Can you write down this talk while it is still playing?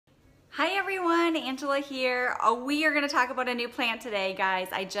Hi everyone, Angela here. We are going to talk about a new plant today, guys.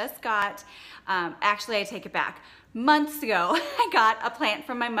 I just got, actually I take it back. Months ago, I got a plant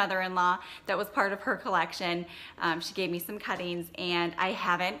from my mother-in-law that was part of her collection. She gave me some cuttings and I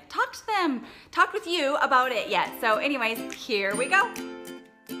haven't talked with you about it yet. So anyways, here we go.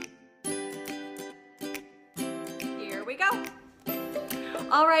 Here we go.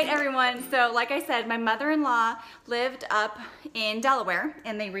 All right, everyone. So like I said, my mother-in-law lived up in Delaware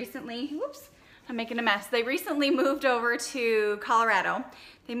and they recently, whoops, I'm making a mess. They recently moved over to Colorado.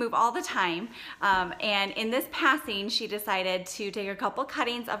 They move all the time. And in this passing, she decided to take a couple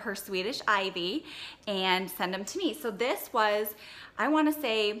cuttings of her Swedish Ivy and send them to me. So this was, I want to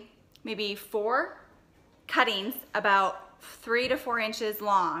say maybe 4 cuttings about 3 to 4 inches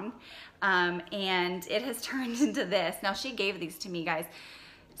long. And it has turned into this. Now she gave these to me, guys,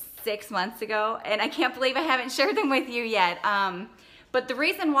 6 months ago, and I can't believe I haven't shared them with you yet. But the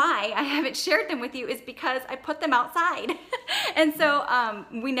reason why I haven't shared them with you is because I put them outside. And so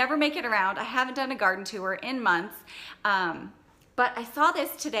we never make it around. I haven't done a garden tour in months. But I saw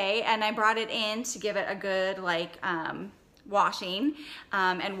this today and I brought it in to give it a good washing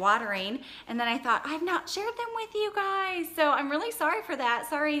and watering. And then I thought, I've not shared them with you guys. So I'm really sorry for that.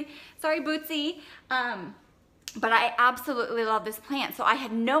 Sorry Bootsy. But I absolutely love this plant. So I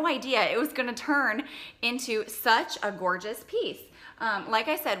had no idea it was gonna turn into such a gorgeous piece. Like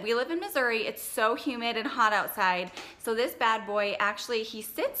I said, we live in Missouri. It's so humid and hot outside. So this bad boy, actually, he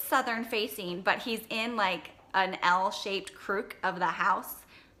sits southern facing, but he's in like an L-shaped crook of the house.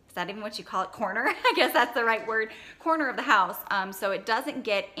 Is that even what you call it? Corner? I guess that's the right word. Corner of the house. So it doesn't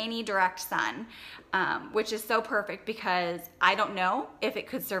get any direct sun, which is so perfect because I don't know if it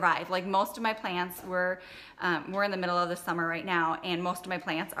could survive. Like most of my plants we're in the middle of the summer right now, and most of my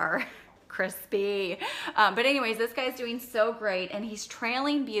plants are crispy. But anyways, this guy's doing so great and he's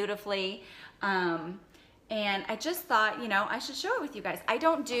trailing beautifully. And I just thought, you know, I should show it with you guys. I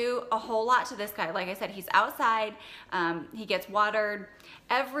don't do a whole lot to this guy. Like I said, he's outside. He gets watered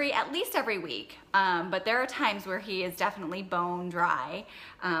at least every week. But there are times where he is definitely bone dry.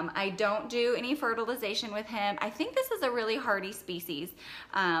 I don't do any fertilization with him. I think this is a really hardy species.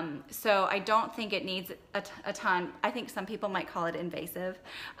 So I don't think it needs a ton. I think some people might call it invasive.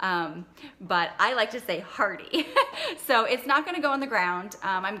 But I like to say hardy. So it's not gonna go on the ground.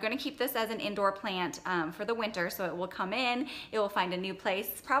 I'm gonna keep this as an indoor plant for the winter. So it will come in, it will find a new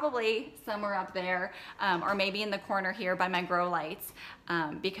place, probably somewhere up there, or maybe in the corner here by my grow lights.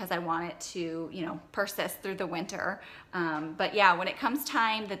 Because I want it to, you know, persist through the winter. But yeah, when it comes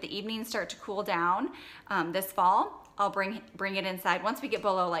time that the evenings start to cool down this fall, I'll bring it inside. Once we get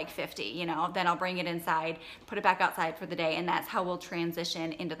below like 50, you know, then I'll bring it inside, put it back outside for the day, and that's how we'll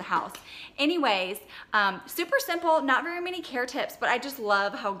transition into the house. Anyways, super simple, not very many care tips, but I just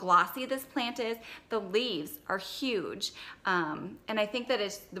love how glossy this plant is. The leaves are huge. And I think that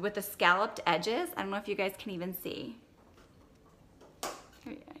it's with the scalloped edges. I don't know if you guys can even see.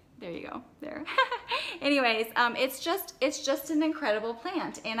 There you go, there. Anyways, it's just an incredible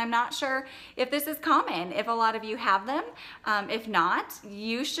plant, and I'm not sure if this is common, if a lot of you have them. If not,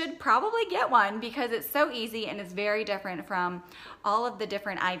 you should probably get one because it's so easy and it's very different from all of the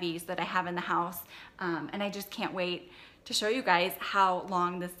different ivies that I have in the house. And I just can't wait to show you guys how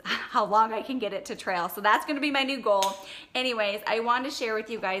long I can get it to trail. So that's gonna be my new goal. Anyways, I wanted to share with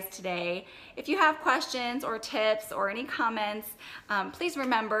you guys today. If you have questions or tips or any comments, please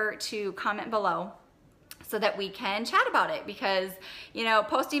remember to comment below so that we can chat about it, because, you know,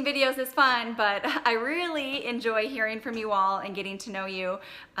 posting videos is fun, but I really enjoy hearing from you all and getting to know you,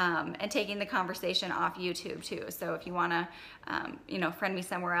 and taking the conversation off YouTube too. So if you wanna, you know, friend me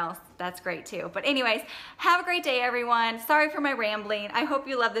somewhere else, that's great too. But anyways, have a great day, everyone. Sorry for my rambling. I hope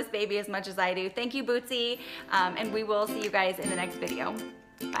you love this baby as much as I do. Thank you, Bootsy, and we will see you guys in the next video.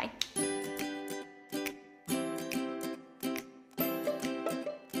 Bye.